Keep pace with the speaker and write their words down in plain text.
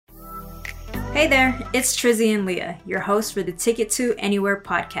Hey there, it's Trizzy and Leah, your hosts for the Ticket to Anywhere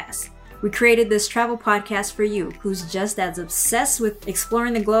podcast. We created this travel podcast for you, who's just as obsessed with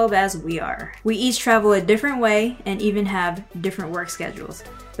exploring the globe as we are. We each travel a different way and even have different work schedules.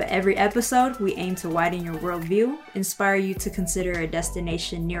 But every episode, we aim to widen your worldview, inspire you to consider a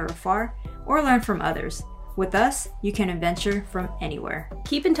destination near or far, or learn from others. With us, you can adventure from anywhere.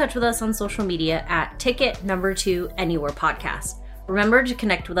 Keep in touch with us on social media at Ticket2 Anywhere Podcast. Remember to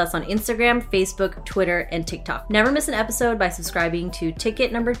connect with us on Instagram, Facebook, Twitter, and TikTok. Never miss an episode by subscribing to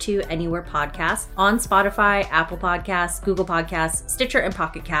Ticket2 Anywhere Podcast on Spotify, Apple Podcasts, Google Podcasts, Stitcher, and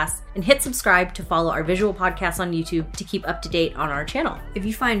Pocket Casts, and hit subscribe to follow our visual podcasts on YouTube to keep up to date on our channel. If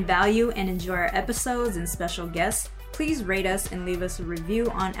you find value and enjoy our episodes and special guests, please rate us and leave us a review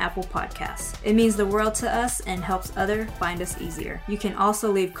on Apple Podcasts. It means the world to us and helps others find us easier. You can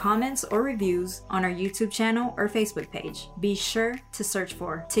also leave comments or reviews on our YouTube channel or Facebook page. Be sure to search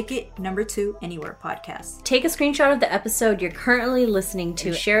for Ticket2 Anywhere Podcast. Take a screenshot of the episode you're currently listening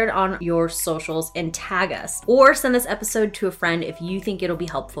to, share it on your socials, and tag us. Or send this episode to a friend if you think it'll be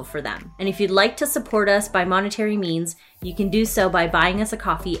helpful for them. And if you'd like to support us by monetary means, you can do so by buying us a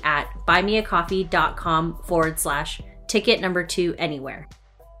coffee at buymeacoffee.com/Ticket2 Anywhere.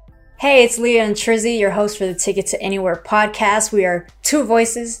 Hey, it's Leah and Trizzy, your host for the Ticket to Anywhere podcast. We are two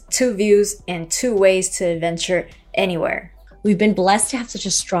voices, two views, and two ways to adventure anywhere. We've been blessed to have such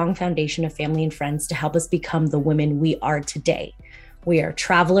a strong foundation of family and friends to help us become the women we are today. We are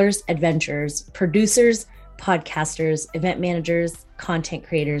travelers, adventurers, producers, podcasters, event managers, content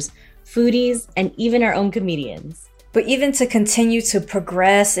creators, foodies, and even our own comedians. But even to continue to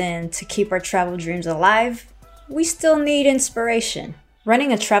progress and to keep our travel dreams alive, we still need inspiration.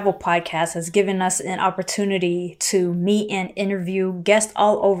 Running a travel podcast has given us an opportunity to meet and interview guests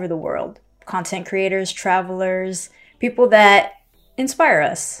all over the world. Content creators, travelers, people that inspire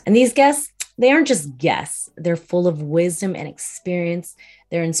us. And these guests, they aren't just guests. They're full of wisdom and experience.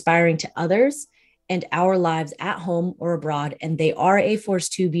 They're inspiring to others and our lives at home or abroad, and they are a force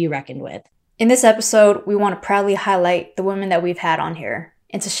to be reckoned with. In this episode, we want to proudly highlight the women that we've had on here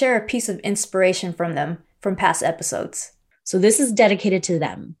and to share a piece of inspiration from them from past episodes. So this is dedicated to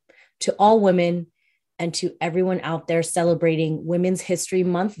them, to all women, and to everyone out there celebrating Women's History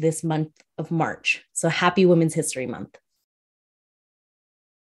Month this month of March. So happy Women's History Month.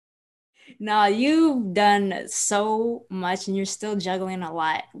 Now, you've done so much and you're still juggling a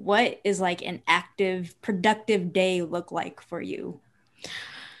lot. What is like an active, productive day look like for you?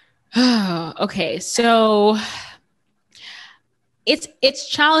 Okay, so it's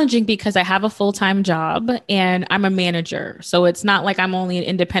challenging because I have a full-time job and I'm a manager. So it's not like I'm only an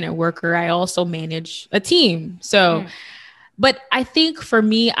independent worker. I also manage a team. So, but I think for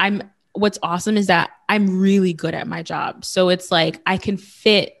me, what's awesome is that I'm really good at my job. So it's like I can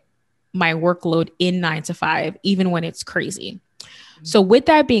fit my workload in 9 to 5, even when it's crazy. So with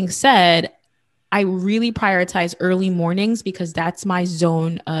that being said, I really prioritize early mornings because that's my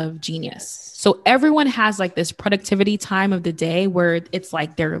zone of genius. So everyone has like this productivity time of the day where it's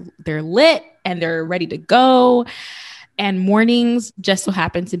like they're lit and they're ready to go. And mornings just so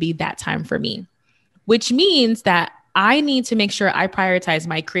happen to be that time for me, which means that I need to make sure I prioritize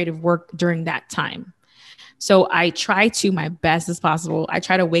my creative work during that time. So I try to, my best as possible, I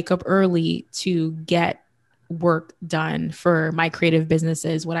try to wake up early to get work done for my creative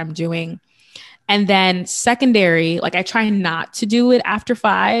businesses, what I'm doing. And then secondary, like I try not to do it after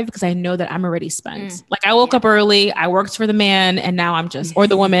 5 because I know that I'm already spent. Like I woke up early, I worked for the man and now I'm just, or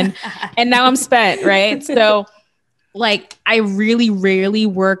the woman, and now I'm spent, right? So like I really rarely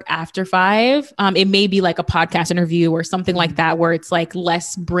work after 5. It may be like a podcast interview or something like that where it's like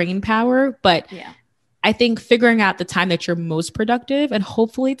less brain power, but I think figuring out the time that you're most productive, and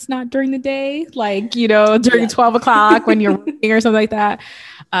hopefully it's not during the day, like, you know, during 12 o'clock when you're working or something like that.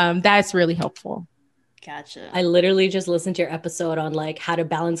 That's really helpful. Gotcha. I literally just listened to your episode on like how to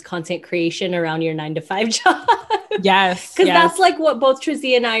balance content creation around your 9 to 5 job. Yes. Because that's like what both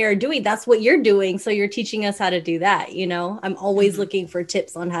Trizzy and I are doing. That's what you're doing. So you're teaching us how to do that. You know, I'm always looking for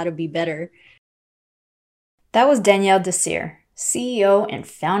tips on how to be better. That was Danielle Desir, CEO and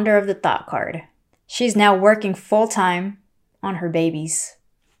founder of The Thought Card. She's now working full-time on her babies,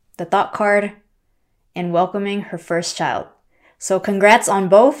 The Thought Card, and welcoming her first child. So congrats on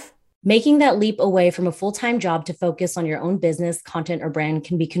both. Making that leap away from a full-time job to focus on your own business, content, or brand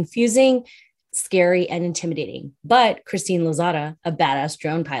can be confusing, scary, and intimidating. But Christine Lozada, a badass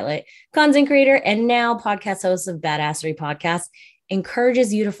drone pilot, content creator, and now podcast host of Badassery Podcast,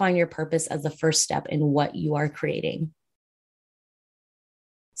 encourages you to find your purpose as the first step in what you are creating.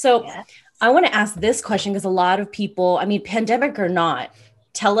 So I want to ask this question because a lot of people, I mean, pandemic or not,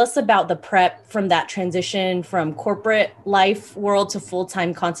 tell us about the prep from that transition from corporate life world to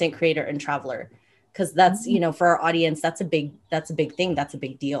full-time content creator and traveler. Because that's, you know, for our audience, that's a big thing. That's a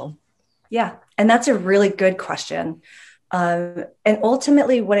big deal. Yeah. And that's a really good question. And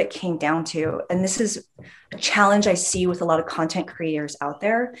ultimately what it came down to, and this is a challenge I see with a lot of content creators out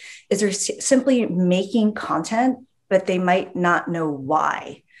there, is they're simply making content, but they might not know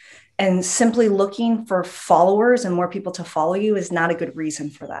why. And simply looking for followers and more people to follow you is not a good reason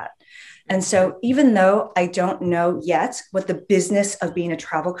for that. And so even though I don't know yet what the business of being a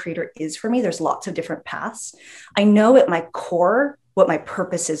travel creator is for me, there's lots of different paths. I know at my core what my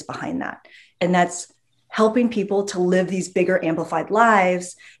purpose is behind that. And that's helping people to live these bigger amplified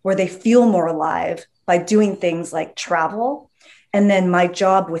lives where they feel more alive by doing things like travel. And then my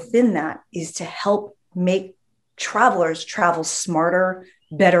job within that is to help make travelers travel smarter,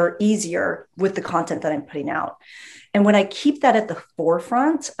 better, easier with the content that I'm putting out. And when I keep that at the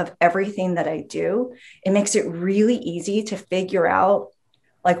forefront of everything that I do, it makes it really easy to figure out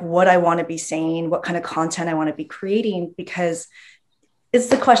like what I want to be saying, what kind of content I want to be creating, because it's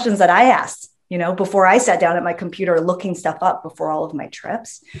the questions that I asked, you know, before I sat down at my computer looking stuff up before all of my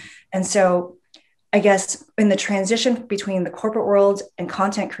trips. And so I guess in the transition between the corporate world and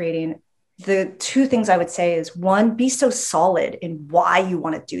content creating, the two things I would say is one, be so solid in why you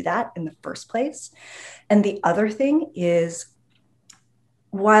want to do that in the first place. And the other thing is,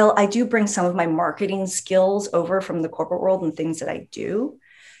 while I do bring some of my marketing skills over from the corporate world and things that I do,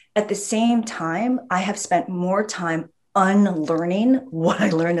 at the same time, I have spent more time unlearning what I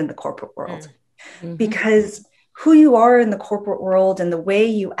learned in the corporate world. Mm-hmm. Because who you are in the corporate world and the way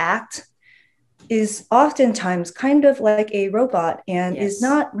you act is oftentimes kind of like a robot and is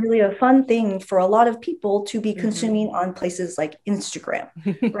not really a fun thing for a lot of people to be consuming on places like Instagram,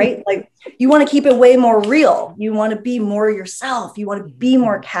 right? Like you want to keep it way more real. You want to be more yourself. You want to be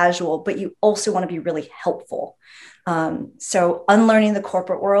more casual, but you also want to be really helpful. So unlearning the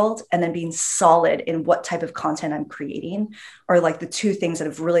corporate world and then being solid in what type of content I'm creating are like the two things that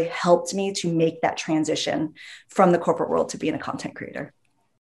have really helped me to make that transition from the corporate world to being a content creator.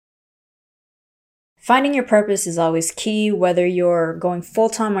 Finding your purpose is always key, whether you're going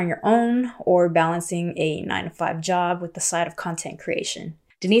full-time on your own or balancing a 9-to-5 job with the side of content creation.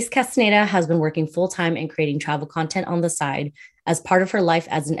 Denise Castaneda has been working full-time and creating travel content on the side as part of her life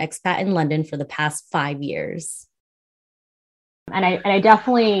as an expat in London for the past 5 years. And I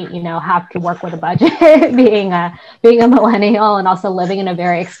definitely, you know, have to work with a budget being a millennial and also living in a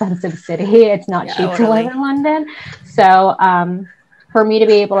very expensive city. It's not cheap to live in London. So for me to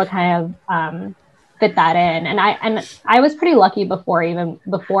be able to kind of fit that in. And I was pretty lucky before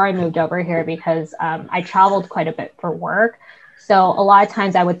I moved over here because I traveled quite a bit for work. So a lot of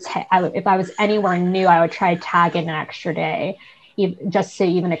times if I was anywhere new, I would try to tag in an extra day just to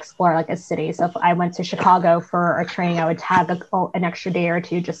even explore like a city. So if I went to Chicago for a training, I would tag an extra day or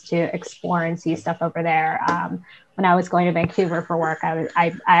two just to explore and see stuff over there. When I was going to Vancouver for work,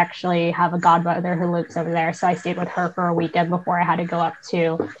 I actually have a godmother who lives over there. So I stayed with her for a weekend before I had to go up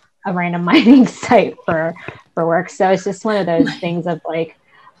to a random mining site for work. So it's just one of those things of like,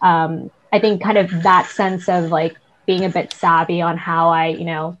 I think kind of that sense of like being a bit savvy on how I, you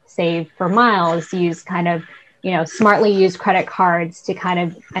know, save for miles, use kind of, you know, smartly use credit cards to kind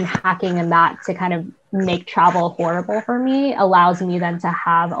of, and hacking and that to kind of make travel affordable for me allows me then to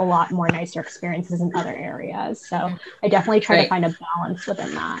have a lot more nicer experiences in other areas. So I definitely try to find a balance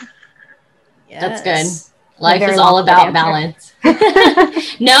within that. Yes. That's good. Life is all about balance.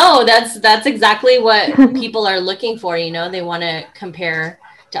 No, that's exactly what people are looking for. You know, they want to compare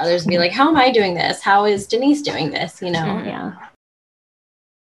to others and be like, how am I doing this? How is Denise doing this? You know? Yeah.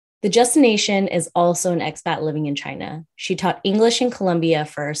 The Justination is also an expat living in China. She taught English in Colombia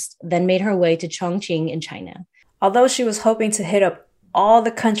first, then made her way to Chongqing in China. Although she was hoping to hit up all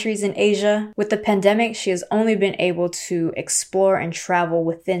the countries in Asia, with the pandemic, she has only been able to explore and travel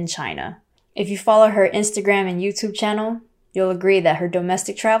within China. If you follow her Instagram and YouTube channel, you'll agree that her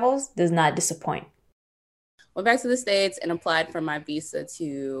domestic travels does not disappoint. Went back to the States and applied for my visa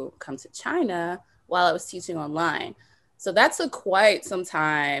to come to China while I was teaching online. So that took quite some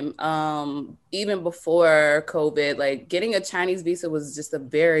time, even before COVID. Like getting a Chinese visa was just a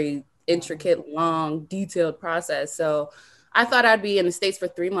very intricate, long, detailed process. So I thought I'd be in the States for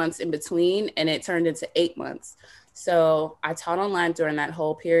 3 months in between, and it turned into 8 months. So I taught online during that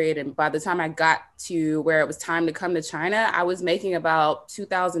whole period. And by the time I got to where it was time to come to China, I was making about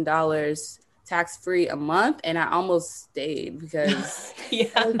 $2,000 tax-free a month. And I almost stayed because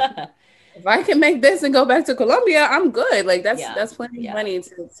if I can make this and go back to Colombia, I'm good. Like that's plenty of money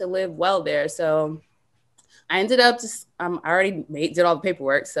to live well there. So I ended up just, I already did all the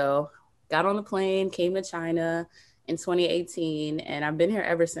paperwork. So got on the plane, came to China in 2018, and I've been here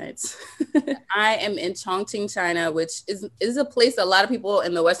ever since. I am in Chongqing, China, which is a place that a lot of people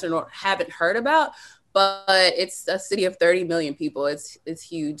in the Western world haven't heard about, but it's a city of 30 million people. It's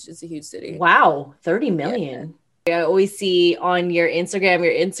huge. It's a huge city. Wow, 30 million. Yeah. I always see on your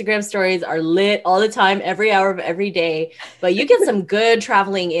Instagram stories are lit all the time, every hour of every day. But you get some good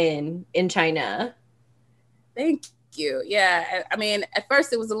traveling in China. Thank you. Yeah. I mean, at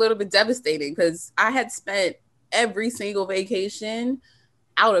first it was a little bit devastating because I had spent every single vacation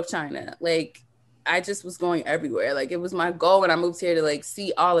out of China. Like, I just was going everywhere. Like, it was my goal when I moved here to like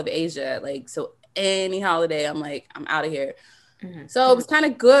see all of Asia. Like, so any holiday, I'm like, I'm out of here. Mm-hmm. So it was kind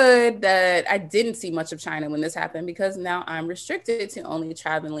of good that I didn't see much of China when this happened, because now I'm restricted to only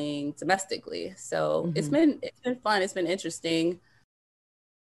traveling domestically. So it's been fun. It's been interesting.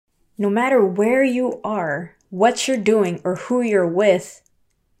 No matter where you are, what you're doing, or who you're with,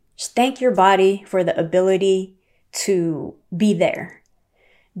 just thank your body for the ability to be there,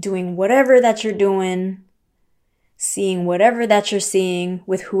 doing whatever that you're doing, seeing whatever that you're seeing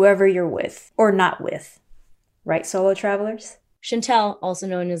with whoever you're with or not with. Right, solo travelers? Chantel, also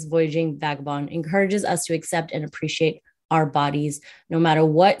known as Voyaging Vagabond, encourages us to accept and appreciate our bodies, no matter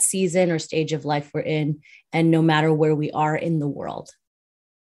what season or stage of life we're in, and no matter where we are in the world.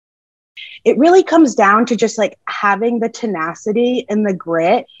 It really comes down to just like having the tenacity and the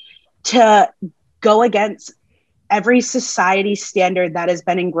grit to go against every society standard that has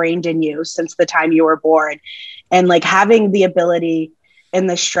been ingrained in you since the time you were born, and like having the ability and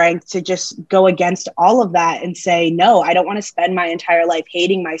the strength to just go against all of that and say, no, I don't want to spend my entire life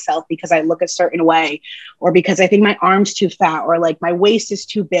hating myself because I look a certain way, or because I think my arm's too fat, or like my waist is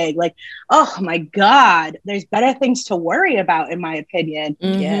too big. Like, oh my God, there's better things to worry about, in my opinion.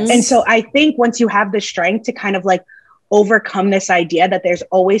 Yes. And so I think once you have the strength to kind of like overcome this idea that there's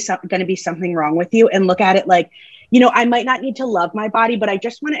always going to be something wrong with you, and look at it like, you know, I might not need to love my body, but I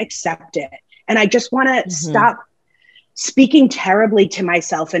just want to accept it. And I just want to stop speaking terribly to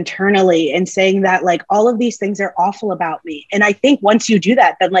myself internally and saying that like all of these things are awful about me. And I think once you do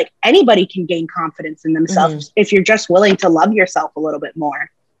that, then like anybody can gain confidence in themselves if you're just willing to love yourself a little bit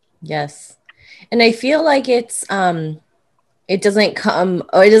more. Yes. And I feel like it doesn't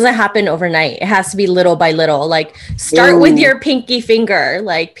happen overnight. It has to be little by little. Like start with your pinky finger,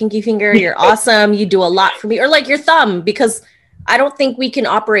 you're awesome. You do a lot for me. Or like your thumb, because I don't think we can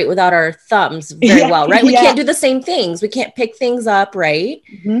operate without our thumbs very well, right? We can't do the same things. We can't pick things up, right?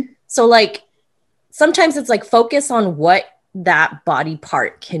 So like sometimes it's like focus on what that body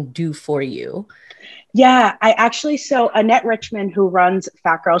part can do for you. Yeah, so Annette Richmond, who runs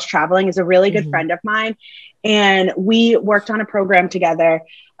Fat Girls Traveling, is a really good friend of mine. And we worked on a program together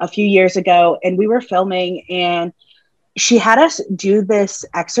a few years ago, and we were filming, and she had us do this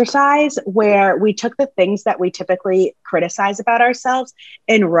exercise where we took the things that we typically criticize about ourselves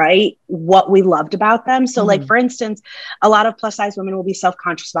and write what we loved about them. So like, for instance, a lot of plus size women will be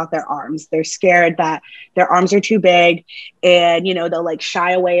self-conscious about their arms. They're scared that their arms are too big, and, you know, they'll like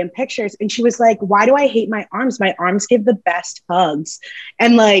shy away in pictures. And she was like, why do I hate my arms? My arms give the best hugs.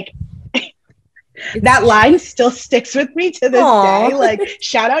 And like, that line still sticks with me to this day. Like,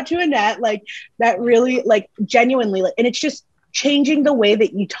 shout out to Annette. Like, that really, like, genuinely, like, and it's just changing the way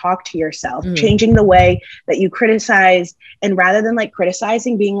that you talk to yourself, changing the way that you criticize. And rather than like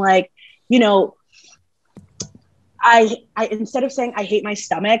criticizing, being like, you know, I instead of saying I hate my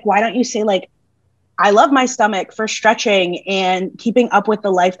stomach, why don't you say like, I love my stomach for stretching and keeping up with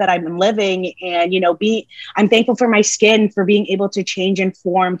the life that I'm living. And, you know, I'm thankful for my skin for being able to change and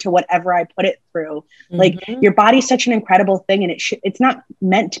form to whatever I put it through. Like, your body's such an incredible thing, and it's not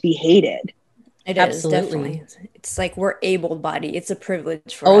meant to be hated. It is, definitely. It's like we're able-bodied. It's a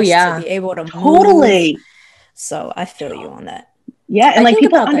privilege for us to be able to move. Totally. So I feel you on that. Yeah. And like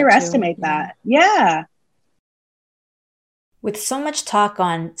people underestimate that. Yeah. With so much talk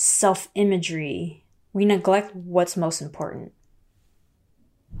on self-imagery, we neglect what's most important: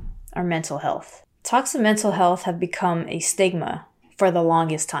 our mental health. Talks of mental health have become a stigma for the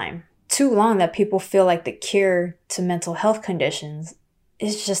longest time. Too long that people feel like the cure to mental health conditions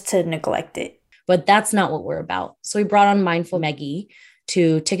is just to neglect it. But that's not what we're about. So we brought on Mindful Meggie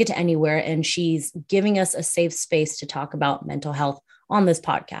to Ticket to Anywhere, and she's giving us a safe space to talk about mental health on this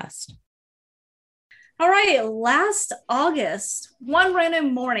podcast. All right, last August, one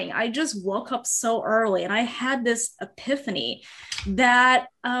random morning, I just woke up so early and I had this epiphany that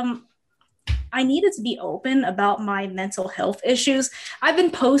I needed to be open about my mental health issues. I've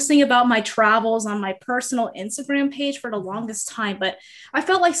been posting about my travels on my personal Instagram page for the longest time, but I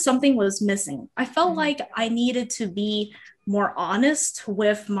felt like something was missing. I felt like I needed to be more honest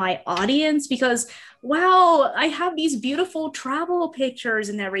with my audience because, wow, I have these beautiful travel pictures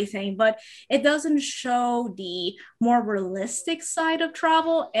and everything, but it doesn't show the more realistic side of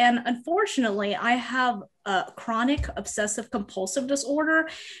travel. And unfortunately, I have a chronic obsessive compulsive disorder.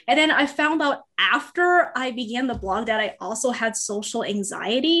 And then I found out after I began the blog that I also had social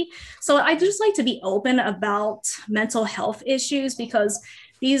anxiety. So I just like to be open about mental health issues because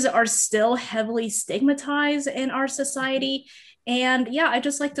these are still heavily stigmatized in our society. And yeah, I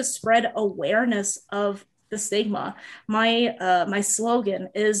just like to spread awareness of the stigma. My slogan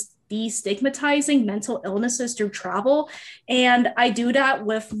is destigmatizing mental illnesses through travel. And I do that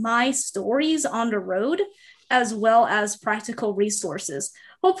with my stories on the road, as well as practical resources,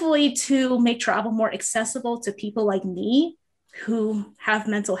 hopefully to make travel more accessible to people like me who have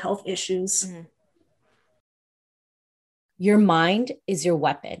mental health issues. Mm-hmm. Your mind is your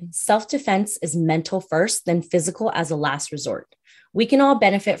weapon. Self-defense is mental first, then physical as a last resort. We can all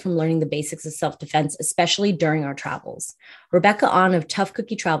benefit from learning the basics of self-defense, especially during our travels. Rebecca Ahn of Tough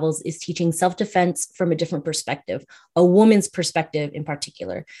Cookie Travels is teaching self-defense from a different perspective, a woman's perspective in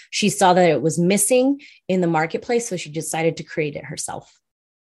particular. She saw that it was missing in the marketplace, so she decided to create it herself.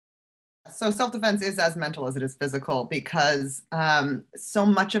 So self-defense is as mental as it is physical because so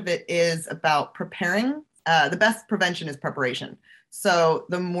much of it is about preparing. The best prevention is preparation. So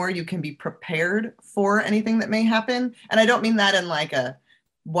the more you can be prepared for anything that may happen, and I don't mean that in like a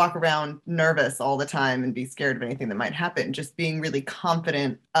walk around nervous all the time and be scared of anything that might happen, just being really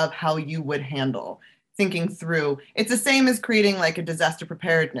confident of how you would handle, thinking through. It's the same as creating like a disaster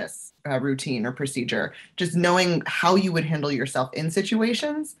preparedness routine or procedure. Just knowing how you would handle yourself in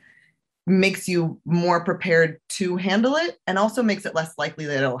situations makes you more prepared to handle it and also makes it less likely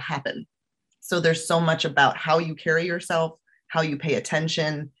that it'll happen. So there's so much about how you carry yourself, how you pay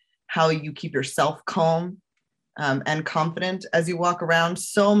attention, how you keep yourself calm and confident as you walk around.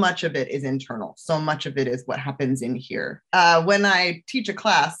 So much of it is internal. So much of it is what happens in here. When I teach a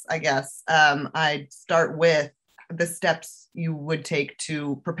class, I guess, I start with the steps you would take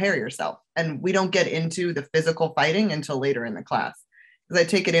to prepare yourself. And we don't get into the physical fighting until later in the class, because I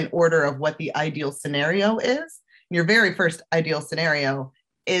take it in order of what the ideal scenario is. Your very first ideal scenario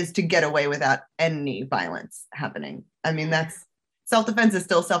is to get away without any violence happening. I mean, that's self-defense is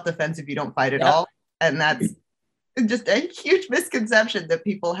still self-defense if you don't fight at all. And that's just a huge misconception that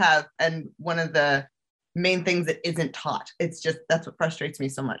people have. And one of the main things that isn't taught. It's just, that's what frustrates me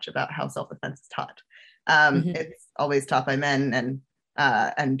so much about how self-defense is taught. It's always taught by men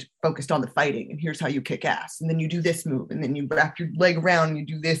and focused on the fighting. And here's how you kick ass. And then you do this move. And then you wrap your leg around and you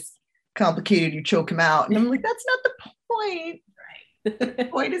do this complicated, you choke him out. And I'm like, that's not the point. The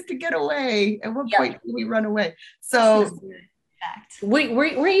point is to get away. At what point do we run away? So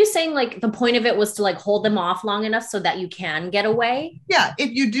were you saying like the point of it was to like hold them off long enough so that you can get away? Yeah, if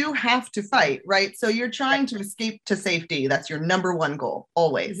you do have to fight, right? So you're trying to escape to safety. That's your number one goal,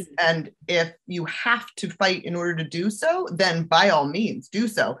 always. And if you have to fight in order to do so, then by all means do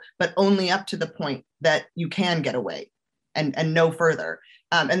so, but only up to the point that you can get away and no further.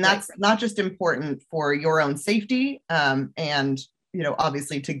 And that's not just important for your own safety and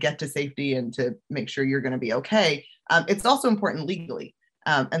obviously to get to safety and to make sure you're going to be okay. It's also important legally.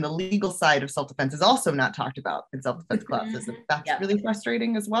 And the legal side of self-defense is also not talked about in self-defense classes. And that's really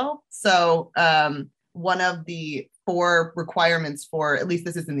frustrating as well. So one of the 4 requirements for, at least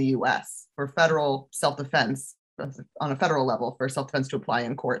this is in the US, for federal self-defense on a federal level for self-defense to apply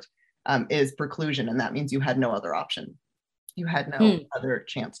in court is preclusion. And that means you had no other option. You had no other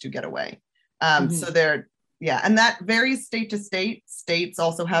chance to get away. So there, and that varies state to state. States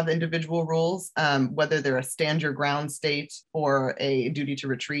also have individual rules, whether they're a stand your ground state or a duty to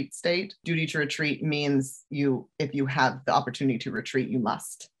retreat state. Duty to retreat means if you have the opportunity to retreat, you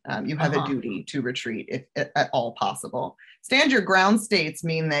must. You have a duty to retreat if at all possible. Stand your ground states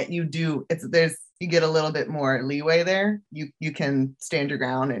mean that you get a little bit more leeway there. You can stand your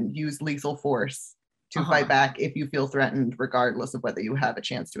ground and use lethal force to fight back if you feel threatened, regardless of whether you have a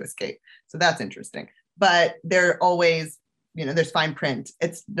chance to escape. So that's interesting. But they're always, there's fine print.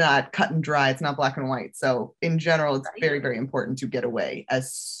 It's not cut and dry. It's not black and white. So in general, it's very, very important to get away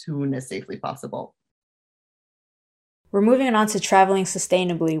as soon as safely possible. We're moving on to traveling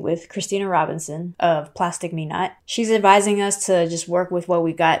sustainably with Christina Robinson of Plastic Me Not. She's advising us to just work with what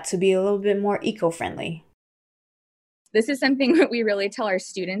we got to be a little bit more eco-friendly. this is something that we really tell our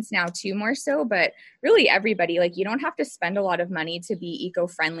students now too, more so, but really everybody, like, you don't have to spend a lot of money to be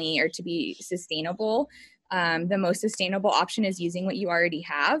eco-friendly or to be sustainable. The most sustainable option is using what you already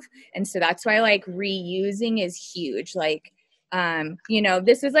have. And so that's why like reusing is huge. Like, you know,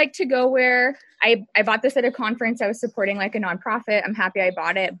 this is like to go where I bought this at a conference. I was supporting like a nonprofit. I'm happy I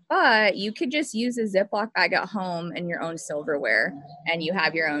bought it, but you could just use a Ziploc bag at home and your own silverware, and you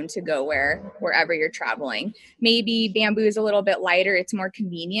have your own to go wherever you're traveling. Maybe bamboo is a little bit lighter. It's more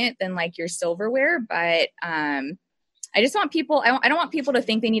convenient than like your silverware, but, I just want people, I don't want people to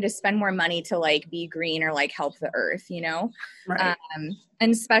think they need to spend more money to like be green or like help the earth, you know? Right.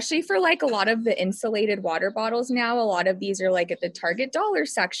 And especially for like a lot of the insulated water bottles now, a lot of these are like at the Target dollar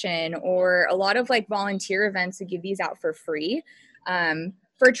section, or a lot of like volunteer events that give these out for free.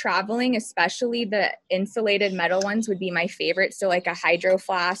 For traveling, especially the insulated metal ones would be my favorite. So like a Hydro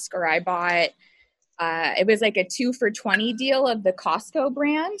Flask, or I bought, it was like a 2 for $20 deal of the Costco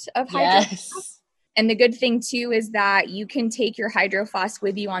brand of Hydro Flask. And the good thing too is that you can take your Hydro Flask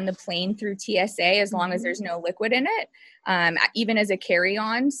with you on the plane through TSA as long as there's no liquid in it, even as a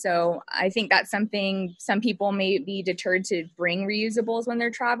carry-on. So I think that's something some people may be deterred to bring reusables when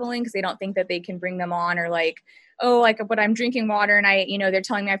they're traveling because they don't think that they can bring them on, or like, oh, like, but I'm drinking water and I, you know, they're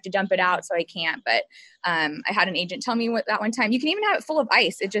telling me I have to dump it out, so I can't. But I had an agent tell me that one time, you can even have it full of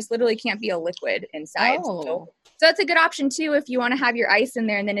ice. It just literally can't be a liquid inside. So that's a good option too if you want to have your ice in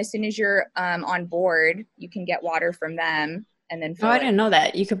there, and then as soon as you're on board, you can get water from them and then fill I didn't know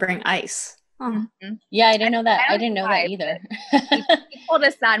that. You could bring ice. Mm-hmm. Yeah, I didn't know that. I didn't know that either. He told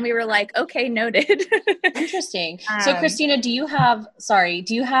us that and we were like, okay, noted. Interesting. So Christina, do you have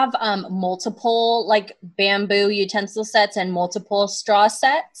multiple like bamboo utensil sets and multiple straw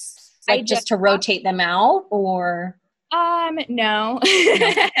sets? Like just to rotate them out, or? No.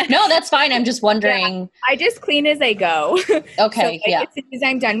 No, that's fine. I'm just wondering. Yeah, I just clean as I go. Okay. So, like, as soon as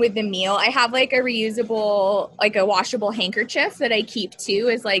I'm done with the meal, I have like a reusable, like a washable handkerchief that I keep too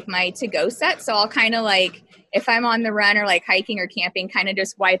as like my to-go set. So I'll kind of like, if I'm on the run or like hiking or camping, kind of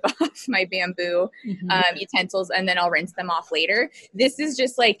just wipe off my bamboo utensils, and then I'll rinse them off later. This is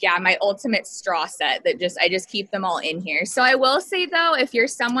just like, my ultimate straw set that I just keep them all in here. So I will say though, if you're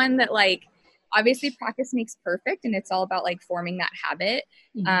someone that like, obviously practice makes perfect, and it's all about like forming that habit.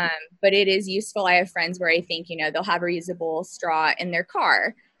 But it is useful. I have friends where I think, you know, they'll have a reusable straw in their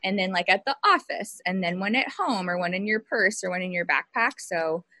car, and then like at the office, and then one at home, or one in your purse, or one in your backpack.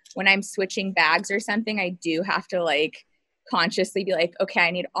 So when I'm switching bags or something, I do have to like consciously be like, okay,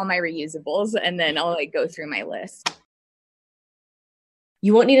 I need all my reusables. And then I'll like go through my list.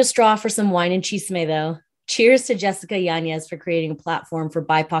 You won't need a straw for some wine and chisme though. Cheers to Jessica Yanez for creating a platform for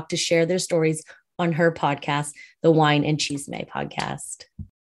BIPOC to share their stories on her podcast, the Wine and Chisme podcast.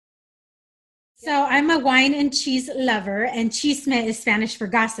 So I'm a wine and cheese lover, and chisme is Spanish for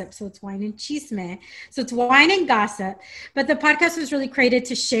gossip. So it's wine and chisme. So it's wine and gossip. But the podcast was really created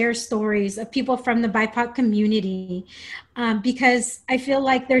to share stories of people from the BIPOC community, because I feel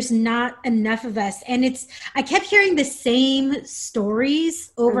like there's not enough of us. And I kept hearing the same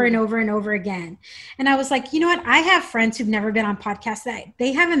stories over and over and over again. And I was like, you know what? I have friends who've never been on podcasts that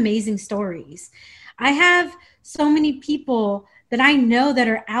they have amazing stories. I have so many people that I know that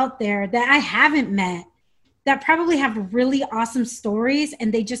are out there that I haven't met that probably have really awesome stories,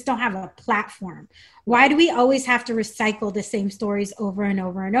 and they just don't have a platform. Why do we always have to recycle the same stories over and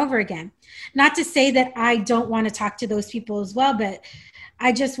over and over again? Not to say that I don't want to talk to those people as well, but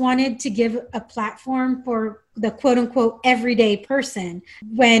I just wanted to give a platform for the quote unquote everyday person.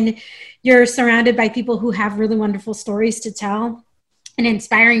 When you're surrounded by people who have really wonderful stories to tell and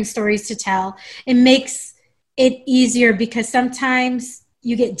inspiring stories to tell, it makes it easier, because sometimes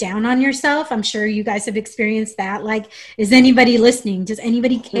you get down on yourself. I'm sure you guys have experienced that. Like, is anybody listening? Does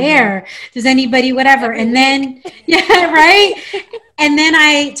anybody care? Does anybody whatever? And then, right? And then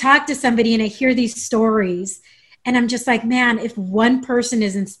I talk to somebody and I hear these stories, and I'm just like, man, if one person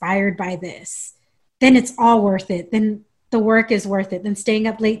is inspired by this, then it's all worth it. Then the work is worth it. Then staying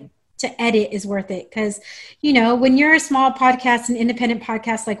up late to edit is worth it. Because, you know, when you're a small podcast, an independent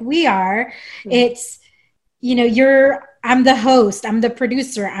podcast like we are, it's, you know, I'm the host, I'm the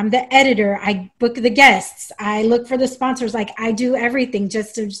producer, I'm the editor, I book the guests, I look for the sponsors, like I do everything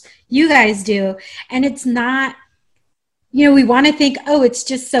just as you guys do. And it's not, you know, we want to think, oh, it's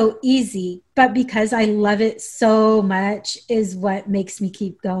just so easy, but because I love it so much is what makes me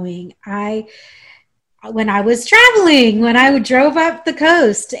keep going. When I was traveling, when I drove up the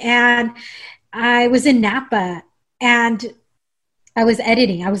coast, and I was in Napa, and I was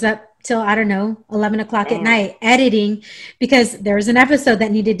editing, I was up till, I don't know, 11 o'clock at night editing, because there was an episode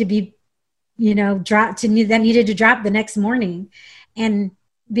that needed to be, that needed to drop the next morning. And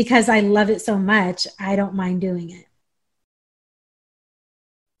because I love it so much, I don't mind doing it.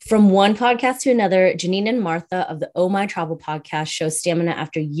 From one podcast to another, Janine and Martha of the Oh My Travel podcast show stamina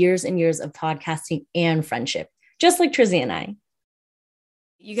after years and years of podcasting and friendship, just like Trizzy and I.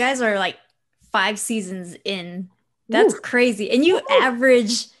 You guys are like 5 seasons in. That's crazy. And you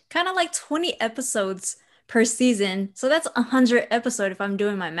average kind of like 20 episodes per season. So that's 100 episodes if I'm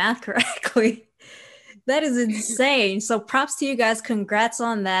doing my math correctly. That is insane. So props to you guys. Congrats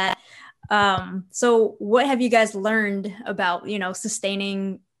on that. So what have you guys learned about,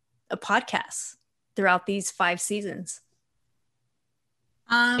 sustaining a podcast throughout these 5 seasons?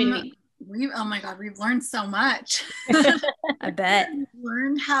 Oh my God, we've learned so much. I bet. We've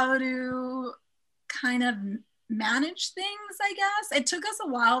learned how to kind of manage things, I guess. It took us a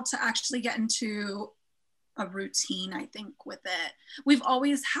while to actually get into a routine, I think, with it. We've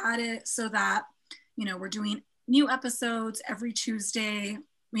always had it so that, we're doing new episodes every Tuesday,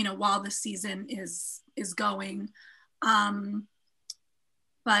 while the season is going. But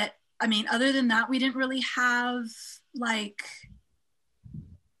I mean, other than that, we didn't really have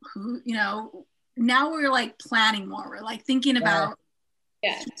now we're like planning more. We're like thinking about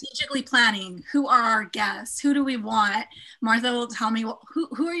strategically planning. Who are our guests? Who do we want? Martha will tell me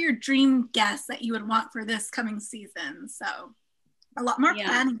who are your dream guests that you would want for this coming season. So a lot more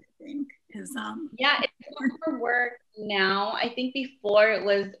planning, I think, is it's more for work now. I think before it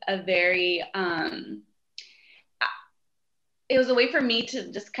was a very it was a way for me to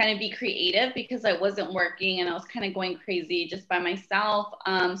just kind of be creative because I wasn't working and I was kind of going crazy just by myself.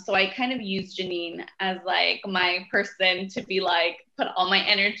 So I kind of used Janine as like my person to be like, put all my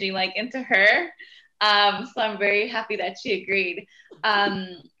energy like into her. So I'm very happy that she agreed.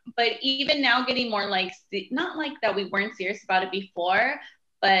 But even now getting more like, not like that we weren't serious about it before,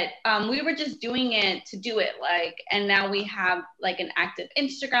 but we were just doing it to do it and now we have like an active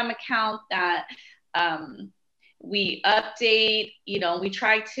Instagram account that, we update, we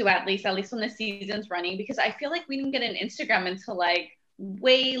try to at least when the season's running, because I feel like we didn't get an Instagram until like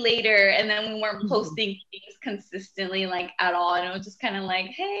way later. And then we weren't posting things consistently like at all. And it was just kind of like,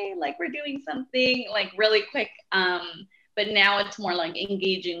 hey, like we're doing something like really quick. But now it's more like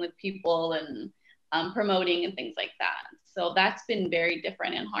engaging with people and promoting and things like that. So that's been very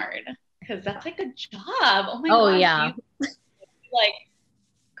different and hard because that's like a job. Oh my gosh. Yeah. Like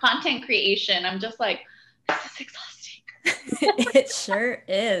content creation. I'm just like, this is exhausting. It sure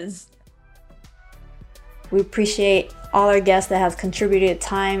is. We appreciate all our guests that have contributed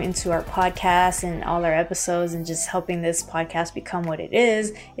time into our podcast and all our episodes and just helping this podcast become what it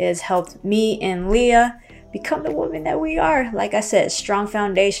is. It has helped me and Leah become the woman that we are. Like I said, strong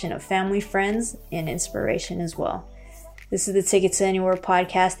foundation of family, friends, and inspiration as well. This is the Ticket to Anywhere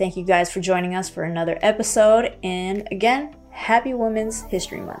podcast. Thank you guys for joining us for another episode. And again, happy Women's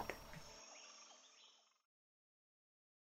History Month.